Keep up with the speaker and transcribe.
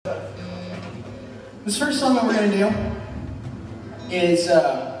This first song that we're going to do is,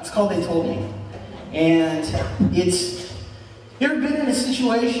 it's called They Told Me. And it's, you ever been in a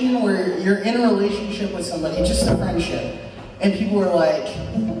situation where you're in a relationship with somebody, just a friendship, and people are like,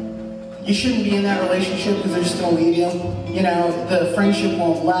 you shouldn't be in that relationship because they're just going to leave you. You know, the friendship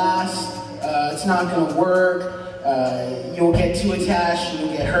won't last, it's not going to work, you'll get too attached, you'll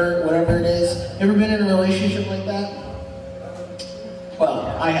get hurt, whatever it is. Ever been in a relationship like that?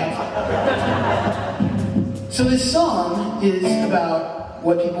 Well, I have. So this song is about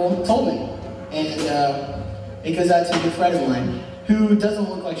what people told me. And it goes out to a good friend of mine who doesn't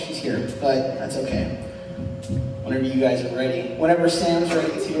look like she's here, but that's okay. Whenever you guys are ready. Whenever Sam's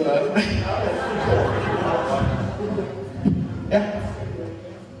ready to... Yeah?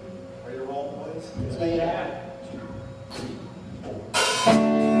 Ready to roll, boys? Let's make it happen.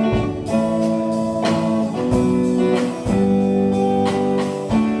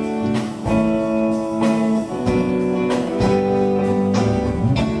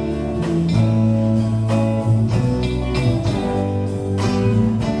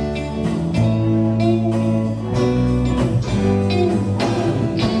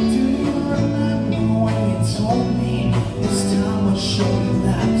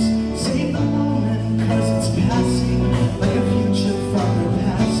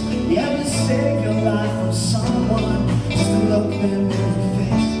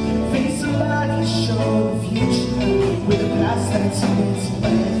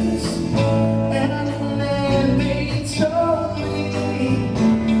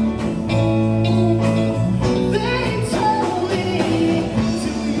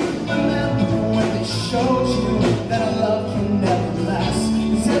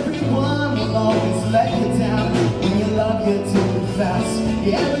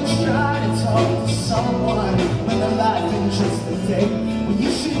 You ever try to talk to someone when their life in just a day? Well,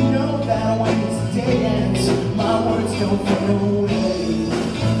 you should know that when this day ends, my words don't fade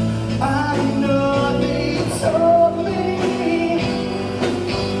away.